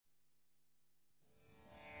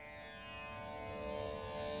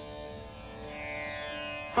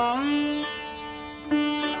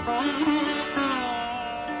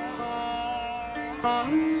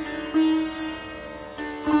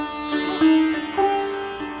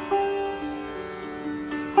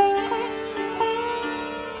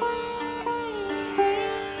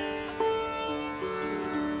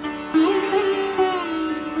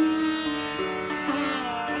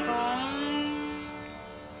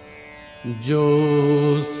जो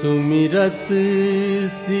सुमिरत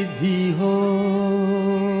सिद्धि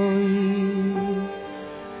होई,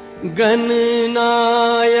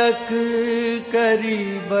 गणनायक करी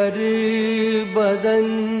बर बदन,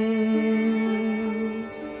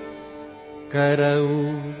 करऊ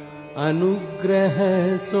अनुग्रह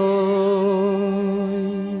सोई,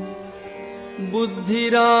 बुद्धि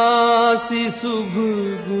राशि शुभ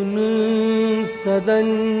गुण सदन।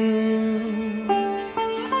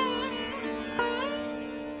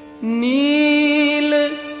 नील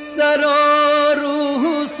सरोरुह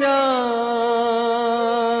श्याम,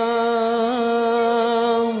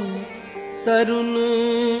 तरुण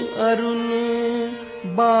अरुण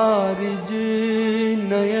बारिज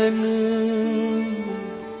नयन,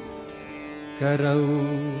 करऊ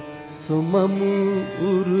सुमम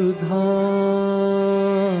उर्धाम,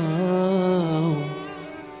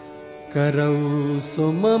 करऊ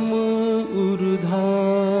सुमम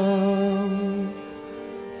उर्धाम।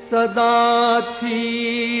 सदा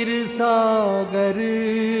क्षीर सागर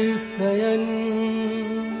शयन,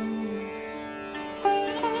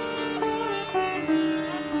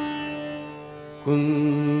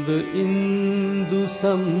 कुंद इंदु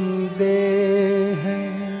समदेह,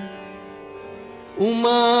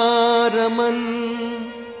 उमा रमन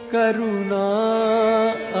करुणा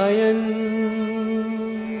अयन,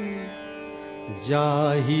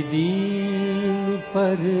 जाहि दीन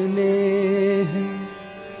परनेह,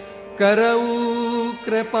 करऊ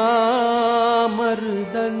कृपा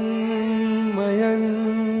मर्दन मयन।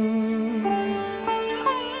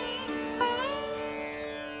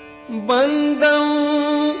 बंदऊ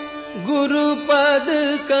गुरुपद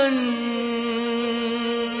कंज,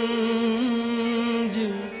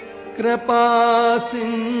 कृपा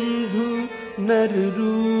सिंधु नर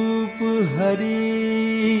रूप हरि,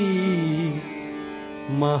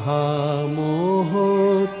 महामोहोतम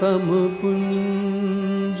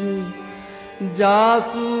पुंज,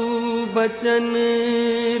 जासु बचन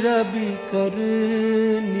रवि कर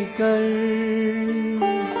निकर।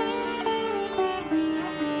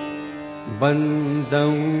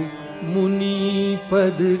 बंदऊ मुनि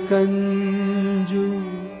पद कंजु,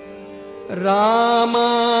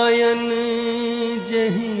 रामायण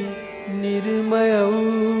जहि निर्मयऊ,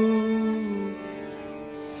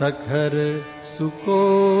 सखर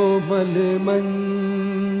सुकोमल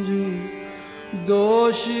मंजु,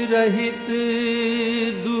 दोष रहित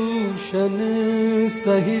दूषण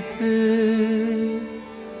सहित।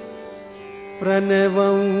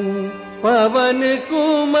 प्रणवं पवन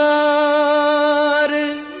कुमार,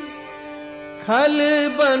 खल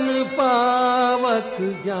बन पावक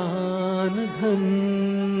ज्ञान घन,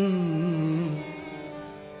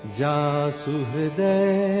 जासु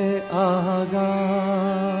हृदय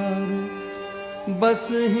आगार, बस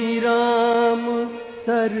ही राम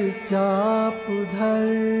सर चाप धर।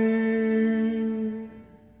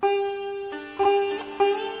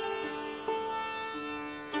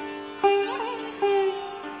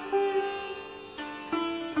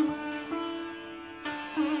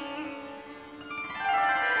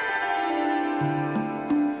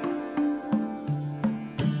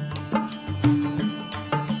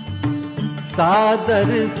 सादर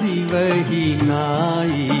सिवही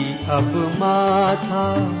नाई अब माथा,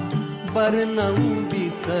 बरनऊ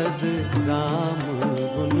बिसद राम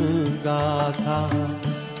गुण गाथा।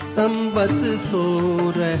 संबत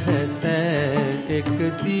 16 एक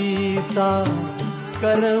दिसा,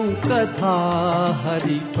 करऊं कथा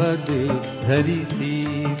हरिपद धरि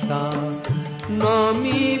सीसा।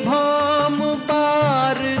 नौमी भौम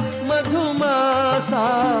बार मधुमासा,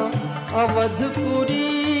 अवधपुरी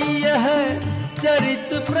यह चरित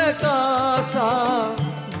प्रकाशा।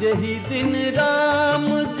 यही दिन राम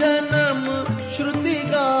जन्म श्रुति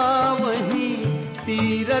गावहीं,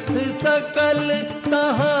 तीरथ सकल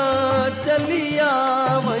तहाँ चलिया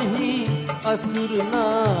वहीं। असुर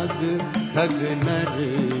नाग खग नर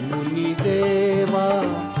मुनि देवा,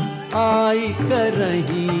 आई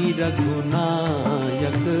करहीं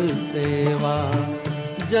रघुनायक सेवा।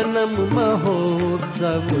 जन्म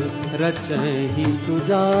महोत्सव रचहि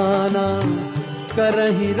सुजाना,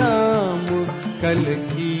 करहि राम कल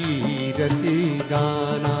कीरति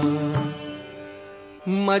गाना।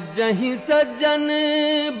 मज्जहि सज्जन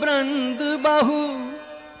वृंद बहु,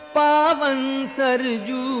 पावन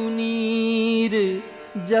सरजू नीर,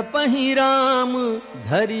 जपहि राम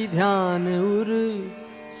धरि ध्यान उर,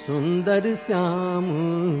 सुंदर श्याम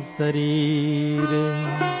शरीर।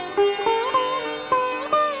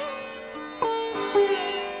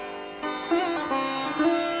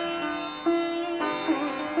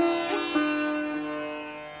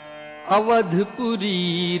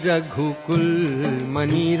 अवधपुरी रघुकुल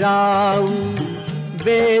मणि राउ,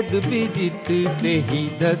 वेद विदित तेहि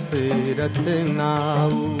दशरथ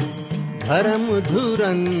नाउ। धर्म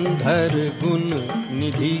धुरंधर गुण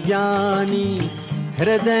निधि ज्ञानी,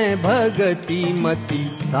 हृदय भगति मति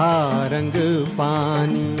सारंग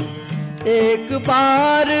पानी। एक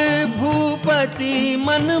बार भूपति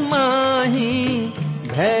मन माही,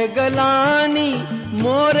 भय गलानी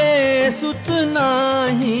मोरे सुत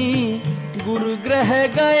नाही। गुरु ग्रह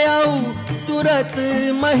गयऊ तुरत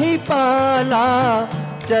महिपाला,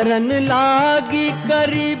 चरण लागी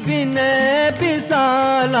करी विनय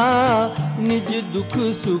विशाला। निज दुख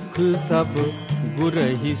सुख सब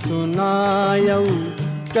गुरहि सुनायऊ,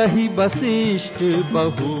 कही वशिष्ठ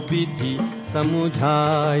बहु विधि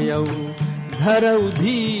समुझायऊ। धरऊ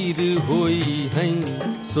धीर होई हैं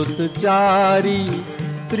सुतचारी,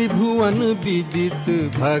 त्रिभुवन विदित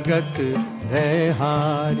भगत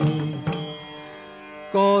भयहारी।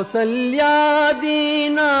 कौसल्यादि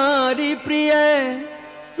नारी प्रिय,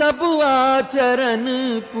 सब आचरण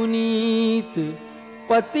पुनीत।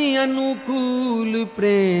 पति अनुकूल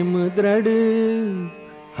प्रेम दृढ़,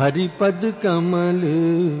 हरिपद कमल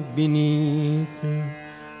विनीत।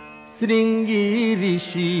 श्रृंगी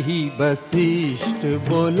ऋषि वशिष्ठ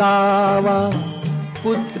बोलावा,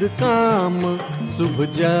 पुत्र काम शुभ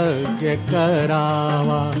यज्ञ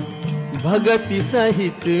करावा। भगति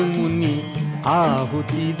सहित मुनि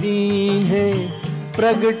आहुति दीन है,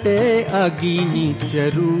 प्रगटे अग्नि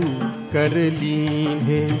चरु कर लीन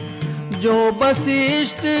है। जो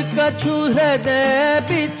वशिष्ठ कछु हृदय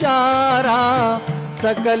विचारा,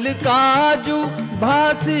 सकल काजु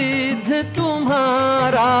भासिद्ध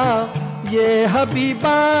तुम्हारा। ये हबी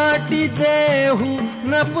बाटी देहु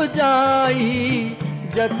नप जाई,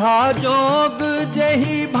 जथा जोग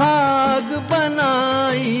जही भाग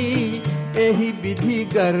बनाई। एहि विधि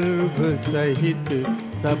गर्भ सहित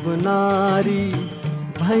सब नारी,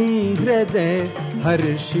 भई हृदय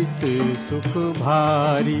हर्षित सुख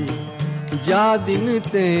भारी। जा दिन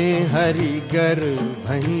ते हरि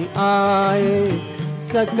गर्भहि आए,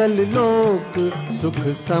 सकल लोक सुख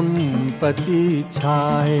संपत्ति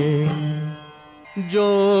छाए।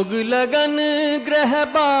 जोग लगन ग्रह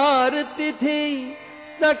बार तिथि,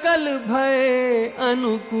 सकल भय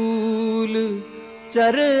अनुकूल।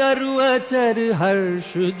 चर अरु अचर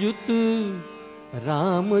हर्ष जुत,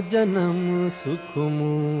 राम जन्म सुख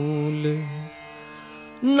मूल।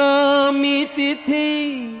 नामी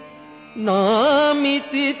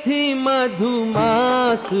तिथि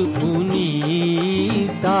मधुमास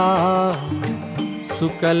पुनीता।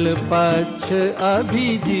 शुक्ल पक्ष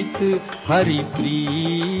अभिजित हरि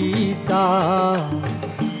प्रीता।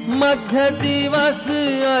 मध्य दिवस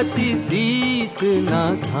अति शीत न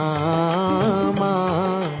घामा।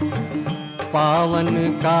 पावन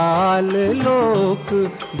काल लोक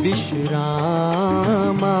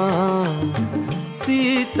विश्रामा।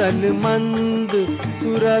 शीतल मंद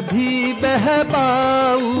सुरभि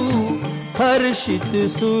बहबाऊ। हर्षित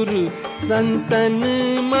सुर संतन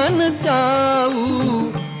मन चाऊ।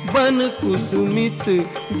 वन कुसुमित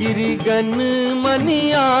गिरिगन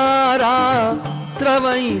मनियारा।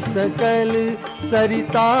 स्रवई सकल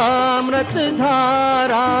सरितामृत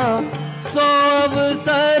धारा। सो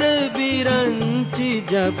अवसर बिरंचि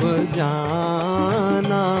जब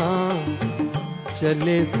जाना।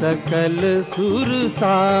 चले सकल सुर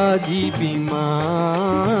साजी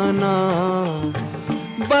विमाना।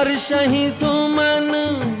 बरसहि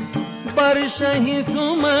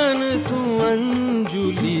सुमन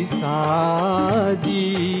सुअंजुलि साजी।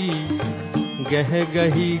 गह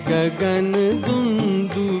गही गगन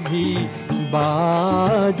दुंदुभि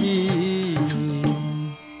बाजी।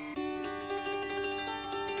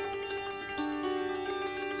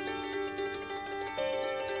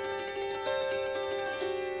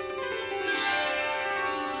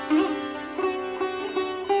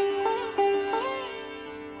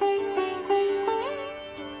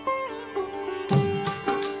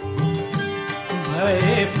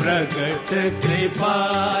 प्रगट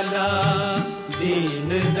कृपाला दीन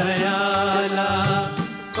दयाला।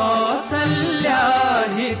 कौसल्या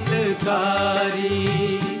हितकारी।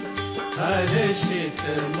 हर्षित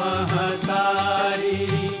महतारी।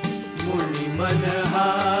 मुनि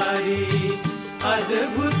मनहारी।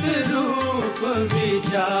 अद्भुत रूप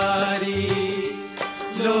विचारी।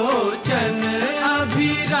 लोचन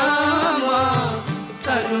अभिरामा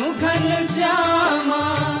तनु घन श्यामा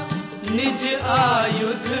निज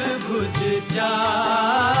आयुध भुज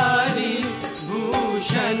चारी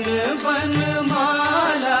भूषण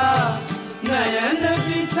बनमाला नयन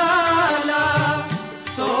विशाला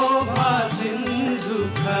शोभा सिंधु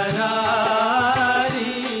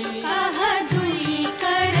खरारी कह दुई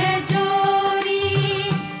कर जोरी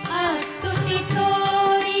स्तुति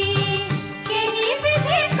तोरी केहि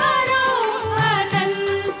विधि करो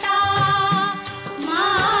अनंता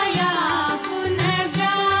माया गुण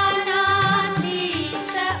ज्ञानातीत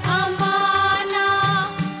अमाना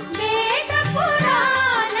वेद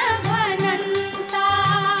पुराण भनंता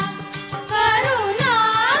करुणा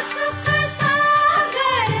सुख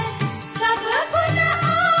सागर सब गुण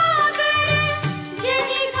आगर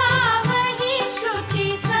जिनि गावहि श्रुति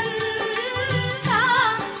संता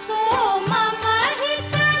सो मम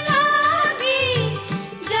हित लागी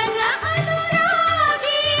जन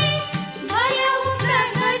अनुरागी भयउ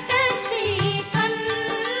प्रगट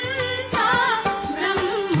श्रीकंता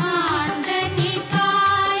ब्रह्मांड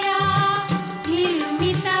निकाया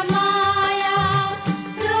निर्मित माया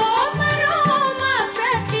रोम रोम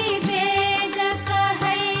प्रतिवेदक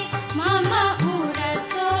है मम उर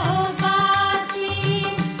सोबासी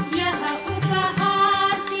यह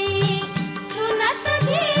उपहासी सुनत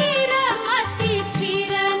धीर मति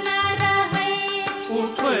फिर न रहे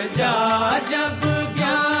उपजा जब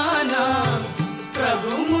ज्ञाना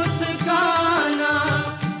प्रभु मुस्काना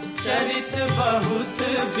चरित बहुत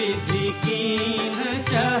विधि कीन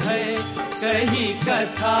चहे कही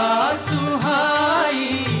कथा सुहाई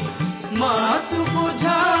मातु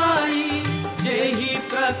बुझाई जेहि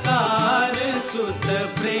प्रकार सुत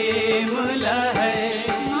प्रेम लहै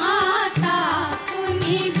माता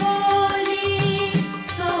पुनि बोली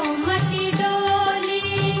सोमति डोली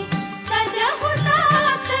तजहु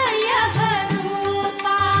तात यह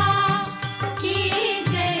रूपा की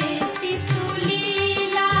जैसी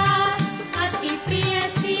सुलीला अति प्रिय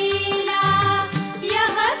शीला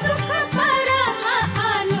यह सुख परम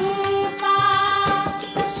अनूपा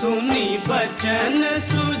सुनी बचन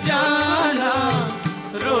सुजाना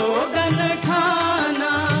रोगन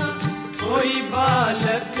खाना कोई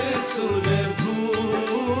बालक सुर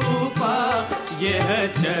भूपा यह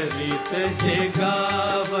चरित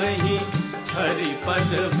जगावहि हरि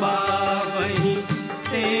पद पावहि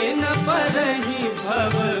तेन परहि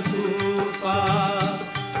भव कूपा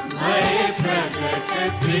भय प्रगट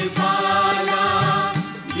कृपाला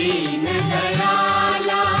दीन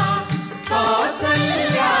दयाला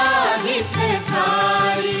कौसल्या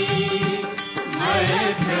हितकारी भय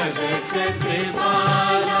प्रगट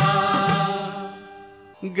कृपाला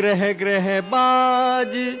ग्रह ग्रह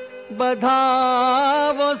बाज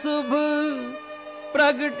बधावो शुभ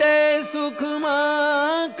प्रगटे सुख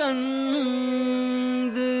माकंद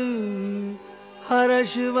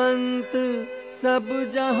हर्षवंत सब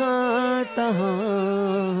जहां तहां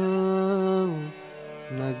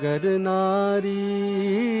नगर नारी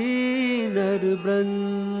नर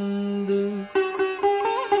वृंद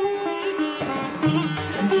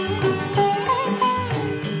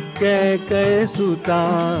कैकय सुता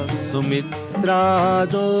सुमित्रा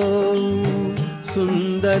दो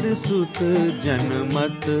सुंदर सुत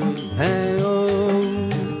जनमत भयो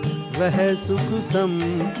वह सुख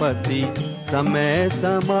संपत्ति समय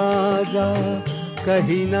समाजा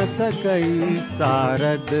कही न सकई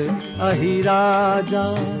सारद अहिराजा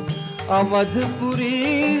अवधपुरी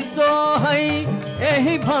सोहई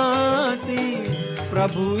एहि भांति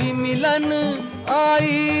प्रभु मिलन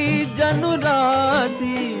आई जनु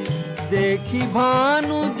राती देखी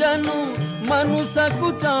भानु जनु मनु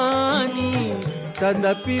सकुचानी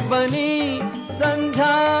तदपि बनी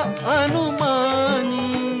संध्या अनुमानी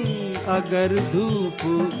अगर धूप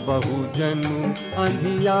बहुजनु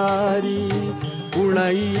अंधियारी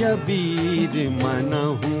उड़ैय वीर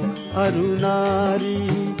मनहु अरुणारी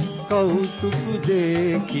कौतुक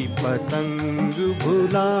देखी पतंग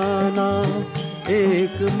भुलाना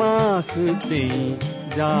एक मास ते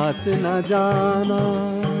जात न जाना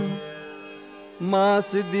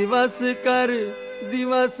मास दिवस कर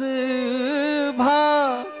दिवस भा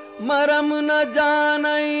मरम न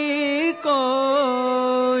जानई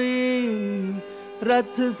कोई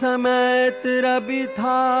रथ समेत रवि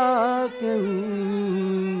था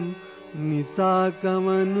निशा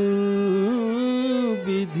कवन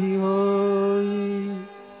विधि होई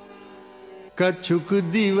कछुक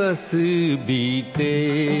दिवस बीते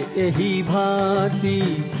एही भांति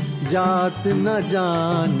जात न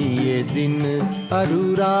जानिए दिन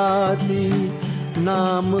अरुराती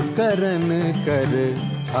नाम करन कर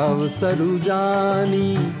अवसरु जानी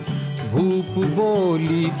भूप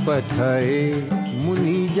बोली पठये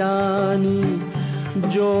मुनि जानी,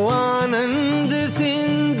 जो आनंद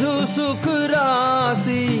सिंधु सुख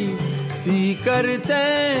राशि, सी करते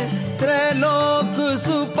त्रैलोक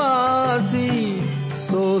सुपासी।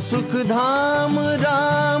 सो सुख धाम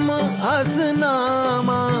राम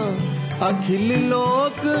असनामा, अखिल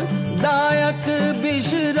लोक दायक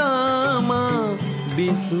विश्रामा।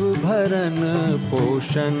 विश्व भरन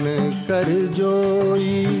पोषण कर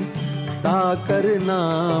जोई, ताकर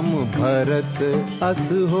नाम भरत अस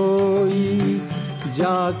होई।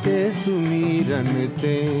 जाके सुमीरन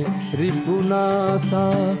ते रिपुनासा,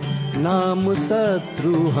 नाम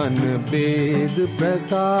शत्रुहन वेद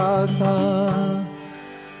प्रकाशा।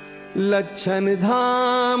 लक्षण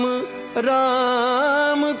धाम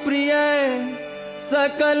राम प्रिय,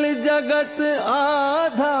 सकल जगत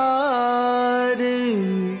आधार।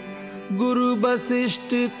 गुरु वशिष्ठ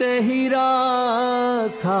ते ही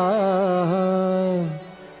राखा,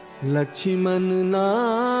 लक्ष्मण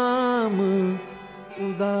नाम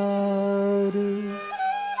उदार।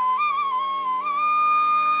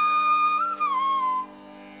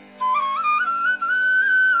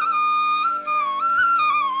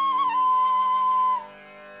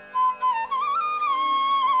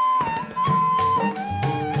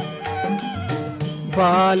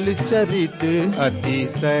 बाल चरित अति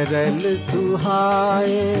सरल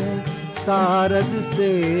सुहाए, सारद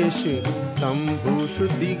शेष शंभु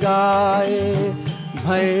श्रुति गाए।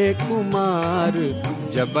 भय कुमार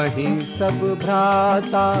जबहि सब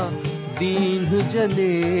भ्राता, दीन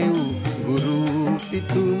जनेऊ गुरु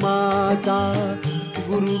पितु माता।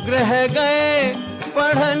 गुरु ग्रह गए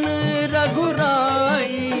पढ़न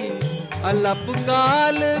रघुराई, अलप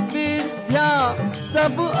काल विद्या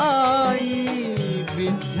सब आई।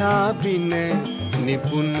 विद्या बिनय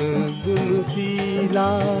निपुण गुणशीला,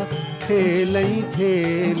 खेलई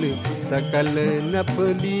खेल सकल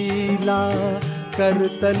नपलीला।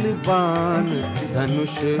 करतल बाण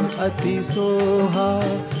धनुष अति सोहा,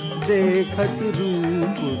 देखत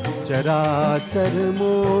रूप चराचर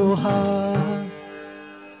मोहा।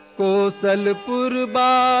 कौशलपुर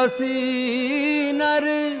बासी नर,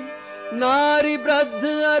 नारी वृद्ध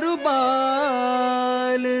अरु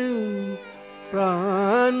बाल।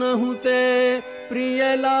 प्राण हुते प्रिय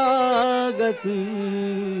लागत,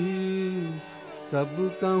 सब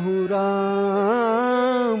कहूँ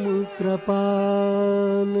राम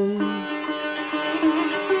कृपाल।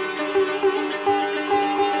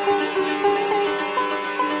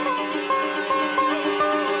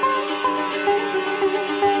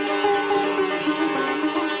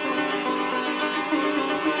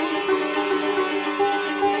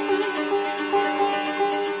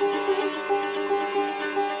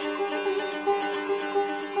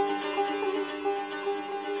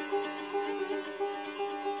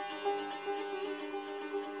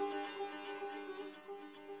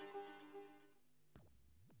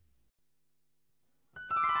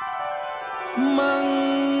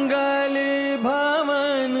 मंगल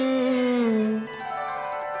भवन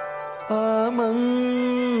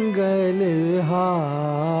अमंगल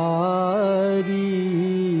हारी,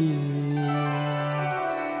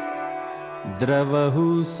 द्रवहु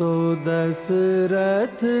सो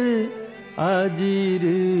दशरथ अजीर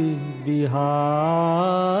बिहारी।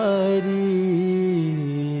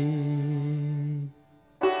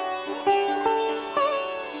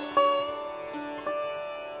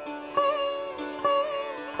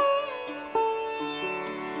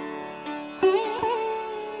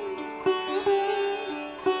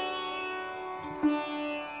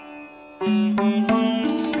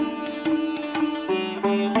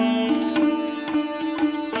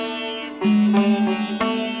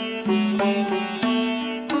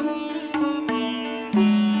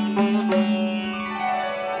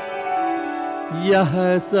 यह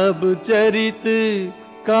सब चरित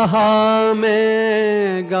कहा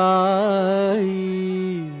मैं गाई,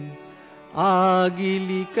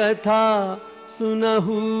 आगिली कथा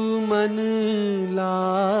सुनहु मन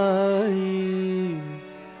लाई।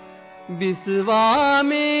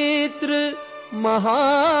 विश्वामित्र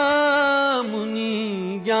महामुनि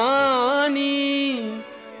ज्ञानी,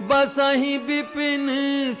 बसहि विपिन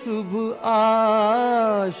शुभ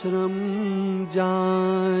आश्रम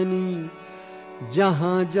जानी।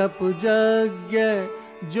 जहाँ जप यज्ञ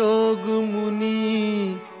जोग मुनि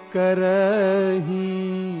करही,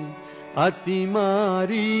 अति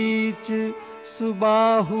मारीच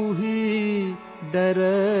सुबाहु ही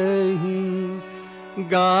डरही।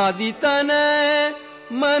 गादि तनय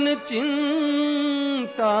मन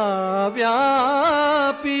चिंता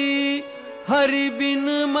व्यापी, हरि बिन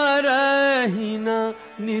मरहि न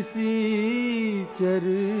निसीचर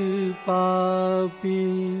पापी।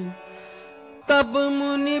 तब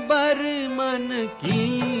मुनि बर मन की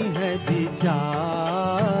है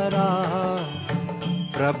विचारा,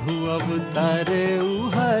 प्रभु अवतरे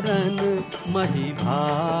हरन मही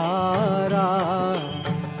भारा।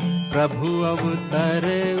 प्रभु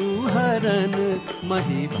अवतरे हरन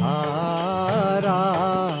मही भारा।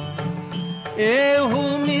 एहु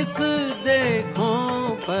मिस देखो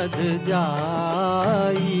पद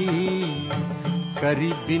जाई,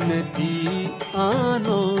 करी बिनती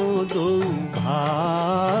आनो दो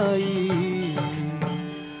भाई।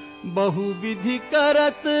 बहु विधि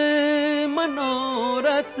करत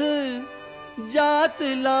मनोरथ, जात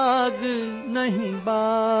लाग नहीं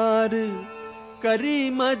बार। करी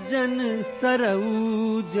मज्जन सरऊ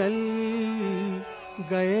जल,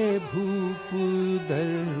 गए भूप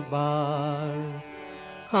दरबार।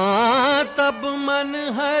 हाँ तब मन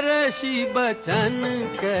हर्षि बचन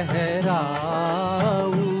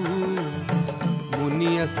कहराऊ,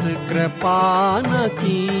 मुनियस कृपा न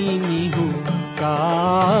कीन्हु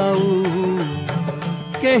काऊ।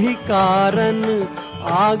 केहि कारण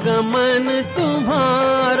आगमन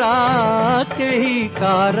तुम्हारा, केहि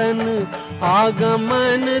कारण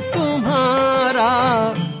आगमन तुम्हारा।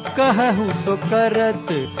 कहु सो करत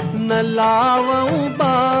न लावऊं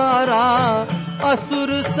बारा, असुर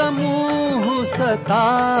समूह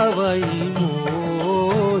सतावई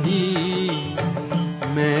मोही।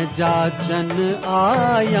 मैं जाचन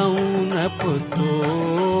आयऊं न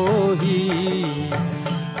पुतोही,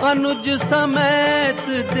 अनुज समेत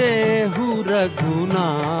देहु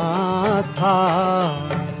रघुनाथा।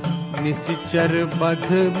 निश्चर बध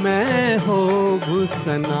में हो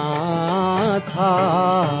घुसना था,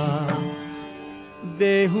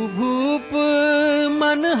 देहु भूप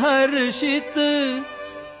मन हर्षित।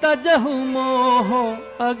 तजहु मोह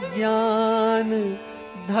अज्ञान,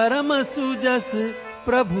 धर्म सुजस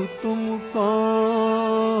प्रभु तुमको।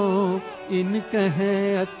 इन कहे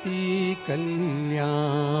अति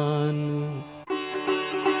कल्याण।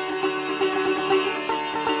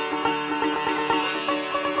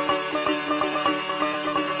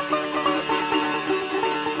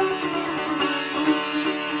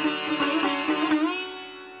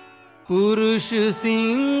 पुरुष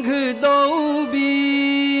सिंह दो वीर,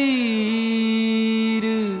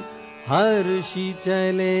 हर्षि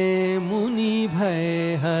चले मुनि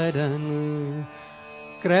भय हरन।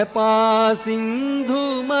 कृपा सिंधु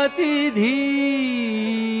मति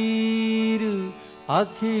धीर,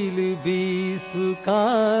 अखिल विश्व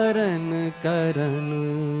कारण करन।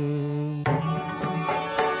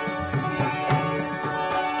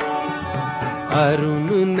 अरुण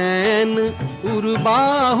नैन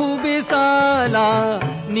उर्बाहु विशाला,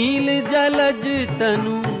 नील जलज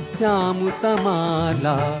तनु श्याम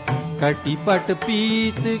तमाला। कटिपट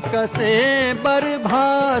पीत कसे बर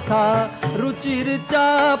भाथा, रुचिर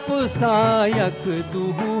चाप सायक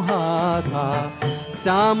दुहु हाथा।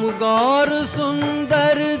 श्याम गौर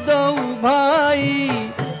सुंदर दो भाई,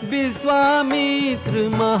 विश्वामित्र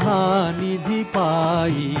महानिधि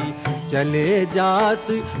पाई। चले जात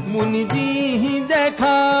मुनि दीहि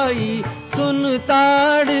देखाई, सुन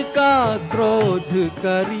ताड़ का क्रोध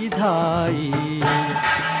करि धाई।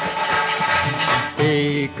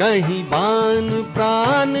 कहीं बान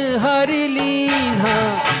प्राण हरि लीन्हा,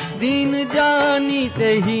 दीन जानी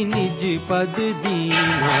तेहि निज पद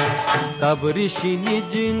दीन्हा। तब ऋषि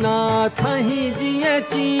निज नाथ ही जिय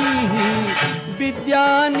चीहि, विद्या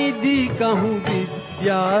निधि कहूँ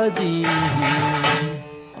विद्या दीहि।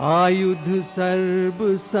 आयुध सर्व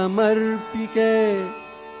समर्पिके,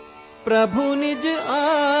 प्रभु निज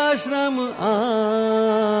आश्रम आनी।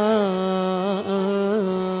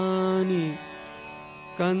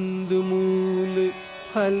 कंदमूल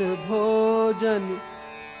फल भोजन,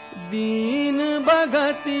 दीन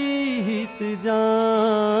भगति हित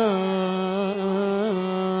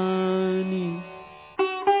जानी।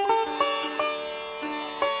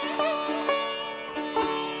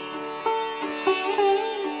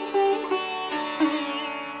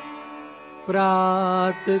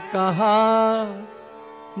 प्रात कहा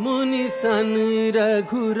मुनि सन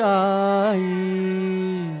रघुराई,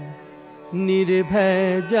 निर्भय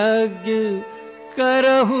यज्ञ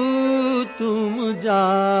करहु तुम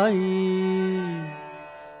जाई।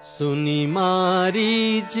 सुनि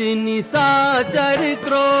मारीच निशाचर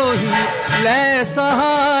क्रोही, लै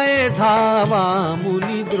सहाय धावा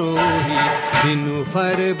मुनि द्रोही। बिनु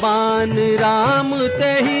फरमान राम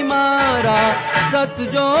तेहि मारा, सत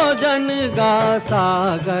जो जन गा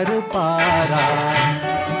सागर पारा।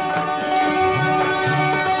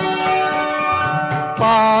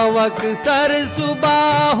 पावक सर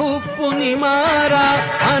सुबाहु पुनि मारा,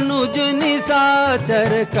 अनुज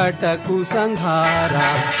निशाचर कटकु संहारा।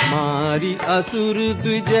 मारी असुर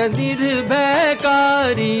द्विज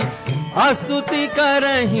निर्भयकारी, स्तुति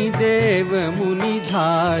करहि देव मुनि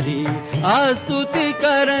झारी, स्तुति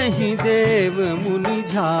करहि देव मुनि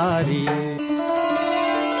झारी।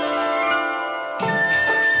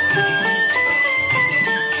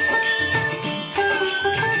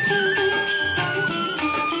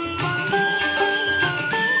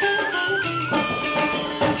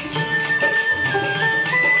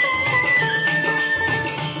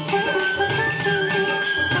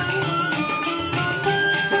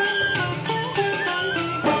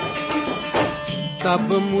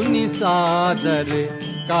 तब मुनि सादर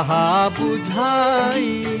कहा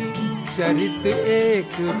बुझाई, चरित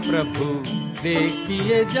एक प्रभु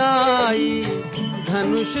देखिए जाई।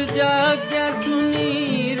 धनुष यज्ञ सुनी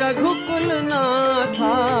रघुकुल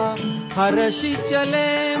नाथा, हर्षि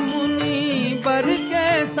चले मुनि बर के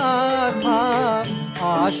साथा।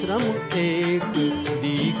 आश्रम एक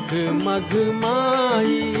दीख मघ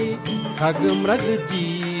माही, खग मृग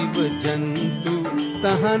जीव जंतु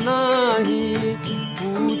तह नाही।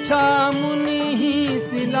 पूछा मुनि ही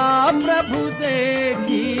सिला प्रभु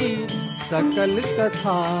देखी, सकल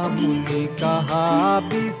कथा मुनि कहा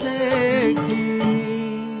बिसेखी।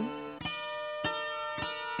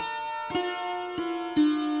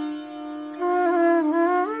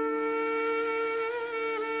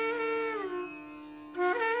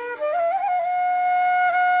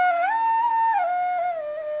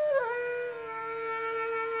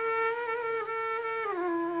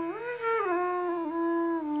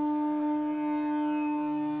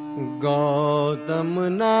 गौतम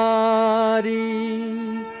नारी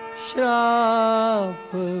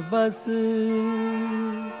श्राप बस,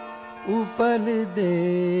 उपल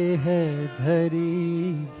देह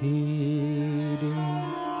धरी धीर।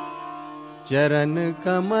 चरण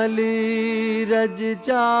कमल रज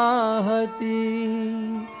चाहती,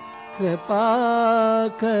 कृपा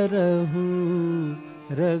करहु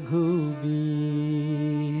रघुवीर।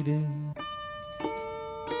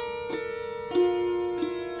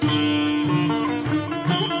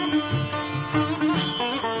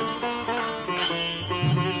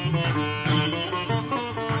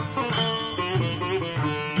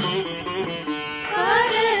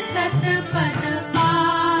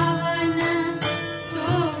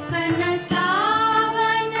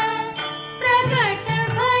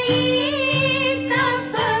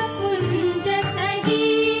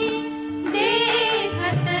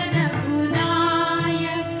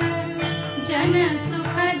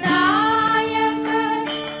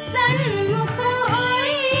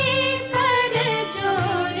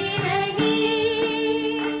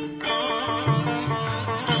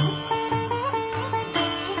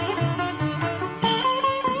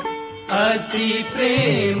 अति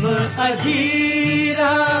प्रेम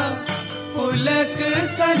अधीरा, पुलक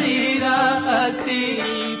शरीरा। अति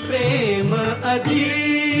प्रेम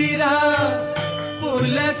अधीरा,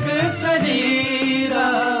 पुलक शरीरा।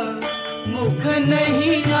 मुख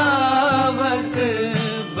नहीं आवत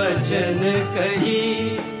बचन कही,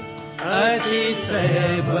 अतिशय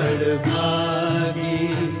बड़ भागी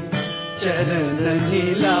चरण नहीं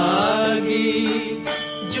लागी।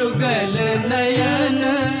 जुगल नयन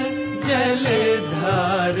जल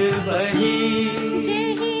धार बही,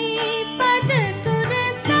 जेहि पद सुर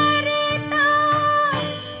सरता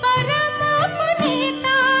परम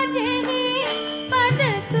पुनीता। जेहि पद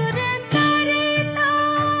सुर सरता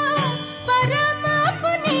परम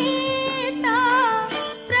पुनीता।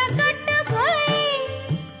 प्रकट भई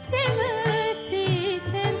शिव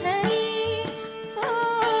शीस धरी,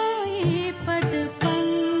 सोई पद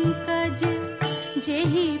पंकज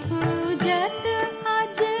जेहि पूजत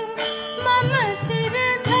अज। मम सिर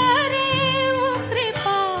धरे वो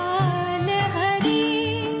कृपाल हरि।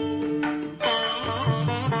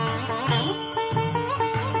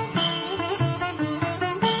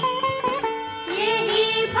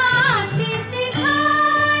 यही भांति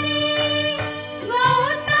सिधारी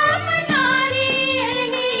गौतम नारी।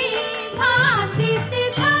 यही भांति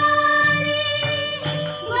सिधारी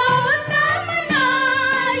गौतम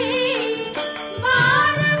नारी।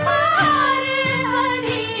 बार बार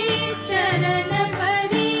हरि चरण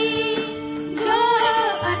परी, जो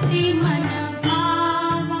अति मन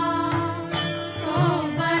भावा सो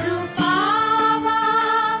बर पावा।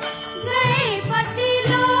 गए पति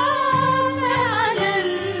लोक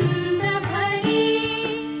आनंद भरी,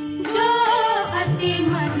 जो अति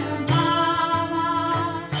मन भावा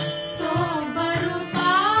सो बर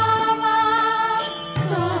पावा,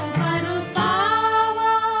 सो बर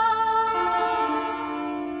पावा।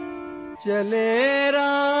 चले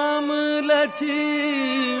राम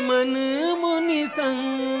लक्ष्मण मुनि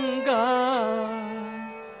संगा,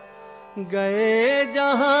 गए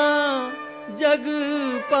जहां जग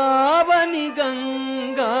पावनी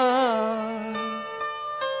गंगा।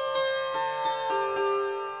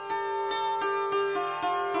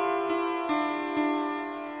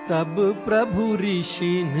 तब प्रभु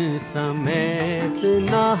ऋषिन समेत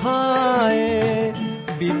नहाए,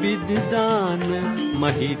 विविध दान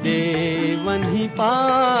महिदेवन ही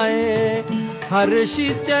पाए। हर्षि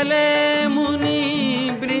चले मुनि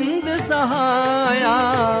वृंद सहाया,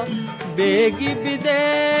 बेगी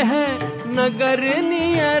विदेह नगर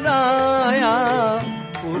नियराया।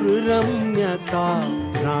 पुर रम्यता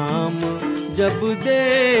राम जब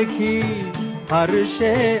देखी,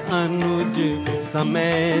 हर्षे अनुज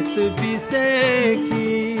समेत बिसेखी।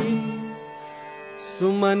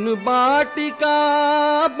 सुमन बाटिका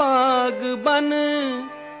बाग बन,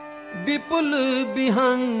 विपुल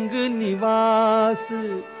विहंग निवास।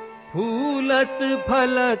 फूलत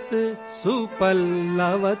फलत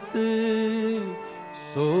सुपल्लवत,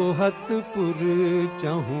 सोहत पुर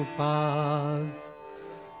चहु पास।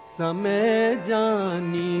 समय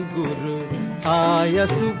जानी गुर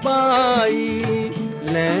आयस पाई,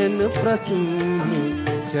 लैन प्रसून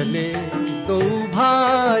चले दो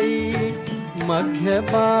भाई। मध्य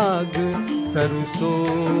बाग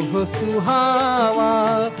सरुसोह सुहावा,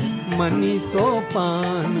 मनी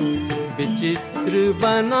सोपान विचित्र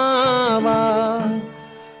बनावा।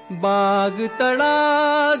 बाग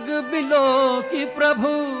तड़ाग बिलो की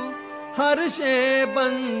प्रभु, हर्षे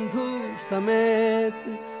बंधु समेत।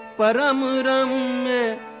 परम रम्य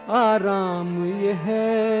आराम ये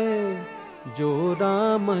है, जो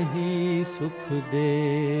राम ही सुख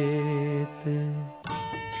देत।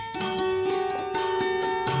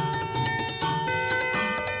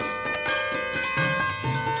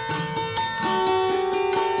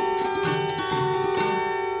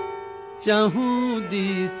 चहु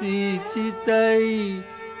दिसी चितई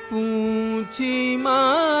पूछी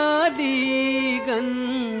मालीगन,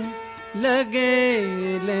 लगे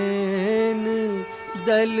लेन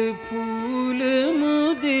दल फूल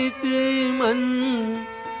मुदित मन।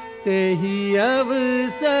 तेहि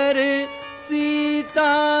अवसर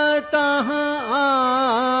सीता तहाँ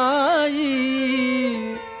आई,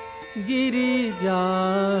 गिरिजा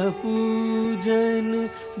पूजन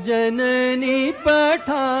जननी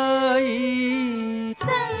पठाई।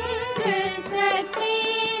 संग सखी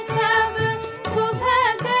सब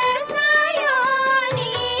सुभग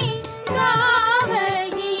सयानी,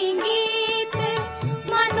 गावही गीत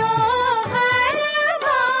मनोहर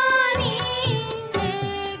वाणी।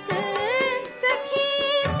 एक सखी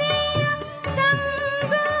सिया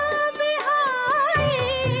संग बिहाई,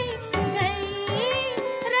 गई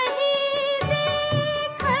रही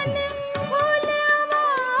देखन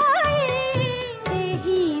फुलवाई।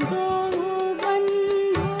 तेहि दो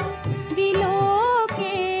बंधु बिलो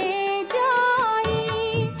के जाई,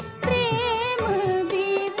 प्रेम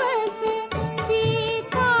विवश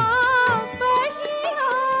सीता पही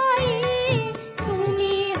आई।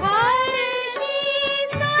 सुनी हर्षि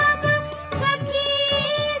सब सखी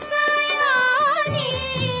सयानी,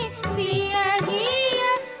 सियहि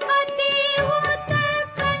अति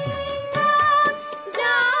उत्कंठा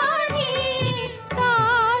जानी।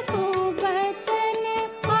 तासु बचन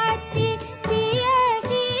अति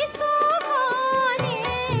सियहि सुहाने,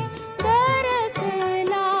 दरस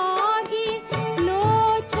लागी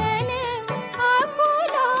लोचन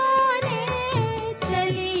आकुलाने।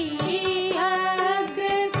 चली अग्र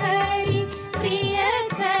धरि प्रिय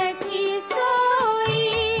सखी सोई,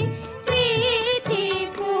 प्रीति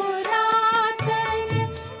पुरातन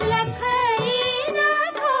लखई न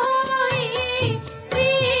धोई।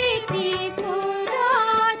 प्रीति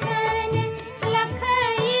पुरातन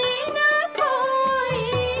लखई न कोई।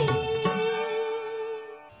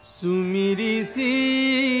 सुमिरी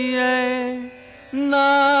सिय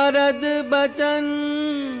नारद बचन,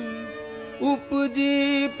 उपजी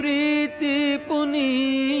प्रीति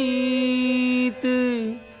पुनीत।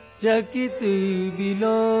 चकित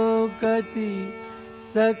बिलोकति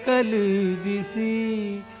सकल दिसी,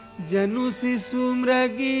 जनु शिशु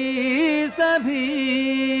मृगी सभीत।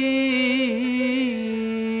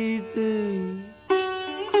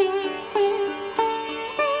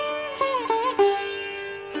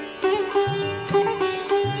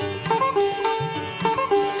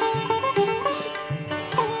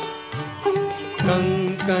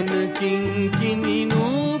 कंकन किंकिनी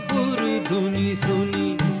नूपुर धुनि सुनी,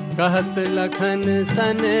 कहत लखन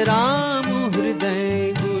सन राम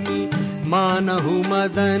हृदय गुनी। मानहु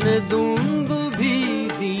मदन दुंदुभि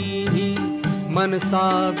दीनि, मनसा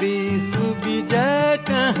विश्व विजय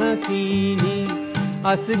कह कीनी।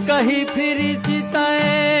 अस कही फिर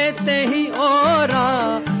जिताए तेहि ओरा,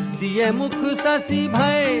 सिय मुख शशि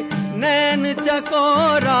भय नैन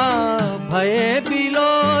चकोरा। भये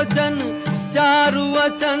बिलोचन चारु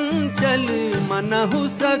अचंचल, मनहु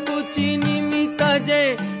सकुचि निमित जे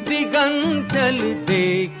दिगंचल।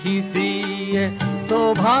 देखी सिय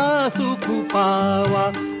शोभा सुख पावा,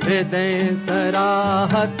 हृदय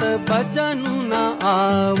सराहत बचनु न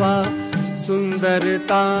आवा।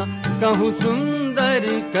 सुंदरता कहूँ सुंदर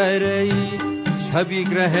करई, छवि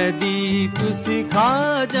ग्रह दीप सिखा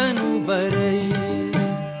जनु बरई।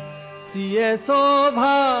 सिय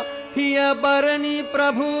शोभा हिय बरनी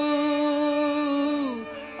प्रभु,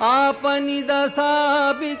 आपनी दशा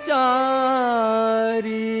विचारी।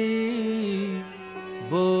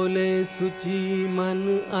 बोले सुचि मन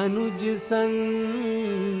अनुज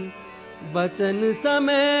संग, बचन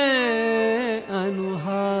समय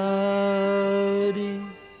अनुहारी।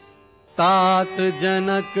 तात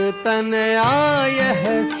जनक तन आयह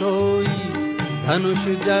सोई, धनुष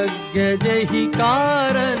यज्ञ जेहि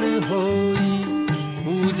कारण होई।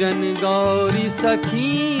 पूजन गौरी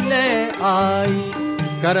सखी ले आई,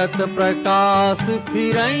 करत प्रकाश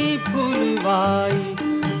फिरई फुलवाई।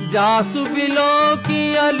 जासु बिलो की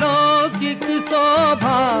अलौकिक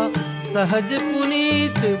शोभा, सहज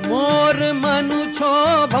पुनीत मोर मनु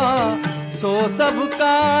क्षोभा। सो सब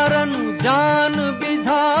कारण जान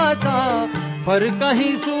विधाता, पर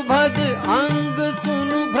कहीं सुभद अंग सुन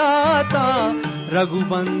भ्राता।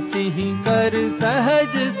 रघुवंशी कर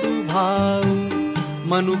सहज सुभाऊ,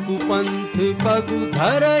 मनु कुपंथ पगु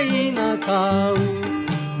धरई न खाऊ।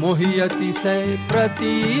 मोहि अतिशय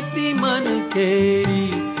प्रतीति मन केरी,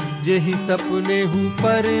 जेहि सपने हूँ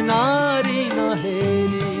पर नारी न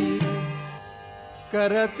हेरी।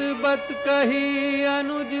 करत बत कही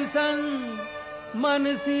अनुज सन, मन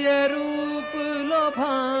सिय रूप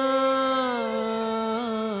लोभान।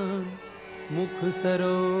 मुख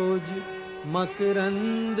सरोज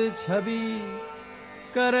मकरंद छवि,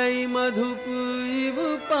 करई मधुप इव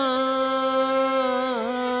पान।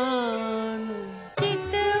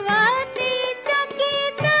 चितवती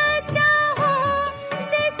चकित चाहो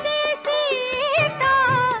दिसि सीता,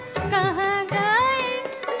 कहाँ गए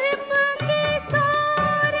नृप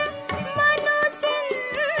किशोर मनु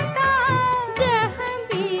चिंता। जह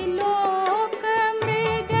बिलोक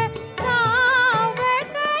मृग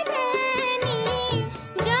सावक नैनी,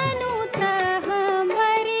 जनु तह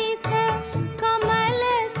बरिस कमल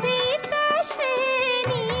सित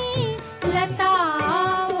श्रेणी। लता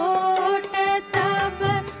ओट तब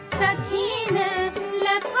सखीन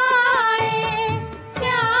लखाए,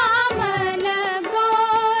 श्यामल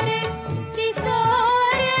गौर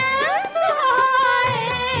किशोर सुहाए।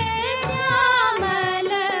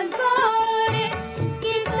 श्यामल गौर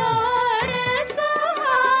किशोर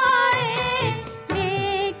सुहाए,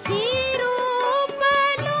 देखी रूप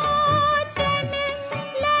लोचन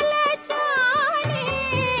ललचाने।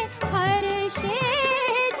 हर्षे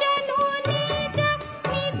जनु निज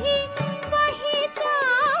निधि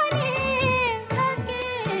पहिचाने, थके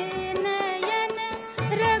नयन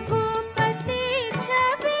रघुपति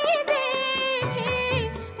छवि देखे।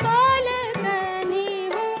 कौल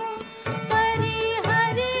कनिहु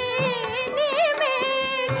परिहरि निमेघे,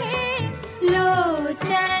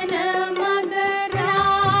 लोचन मग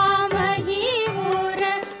राम ही उर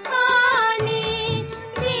आनी।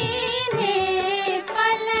 दीने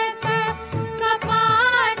पलक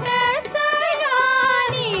कपाट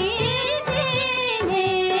सयानी, दीने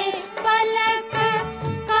पलक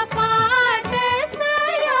कपाट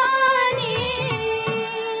सयानी।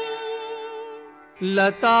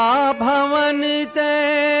 लता भवन ते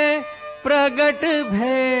प्रगट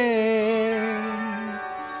भय,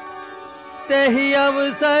 तेहि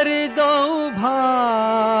अवसर दो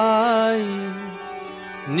भाई।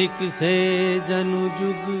 निकसे जनु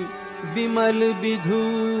जुग विमल विधु,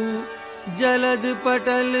 जलद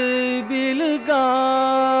पटल बिल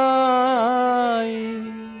गाय।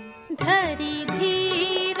 धरि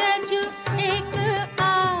धीरज एक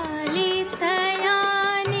आली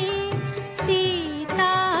सयानी,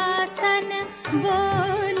 सीतासन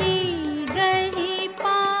बोली गई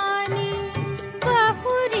पानी।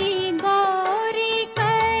 बहुरी गौरी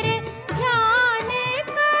कर ध्यान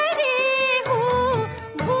करे हूँ,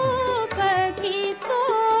 भूप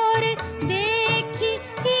किशोर देखी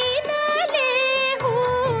कीन लेहू।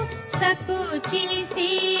 सकुचि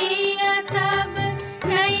सिय तब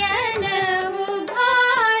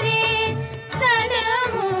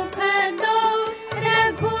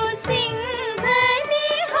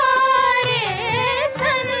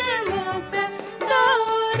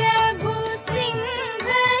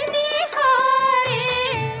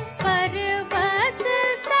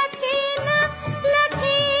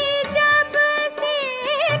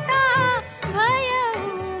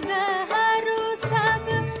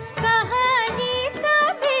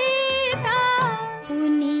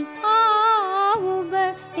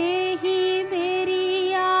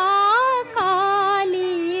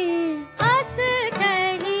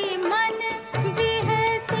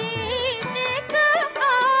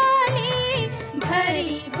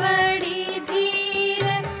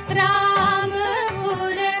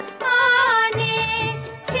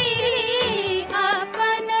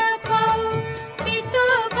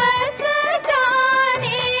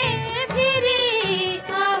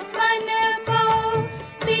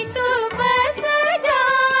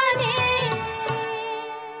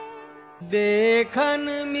देखन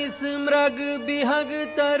मिस मृग बिहग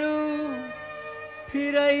तरु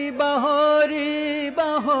फिरई बहोरी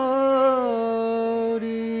बहोरी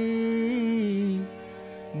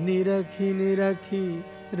निरखी निरखी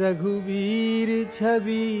रघुवीर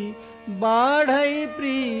छवि बाढ़ई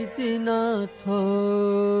प्रीति न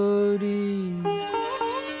थोरी।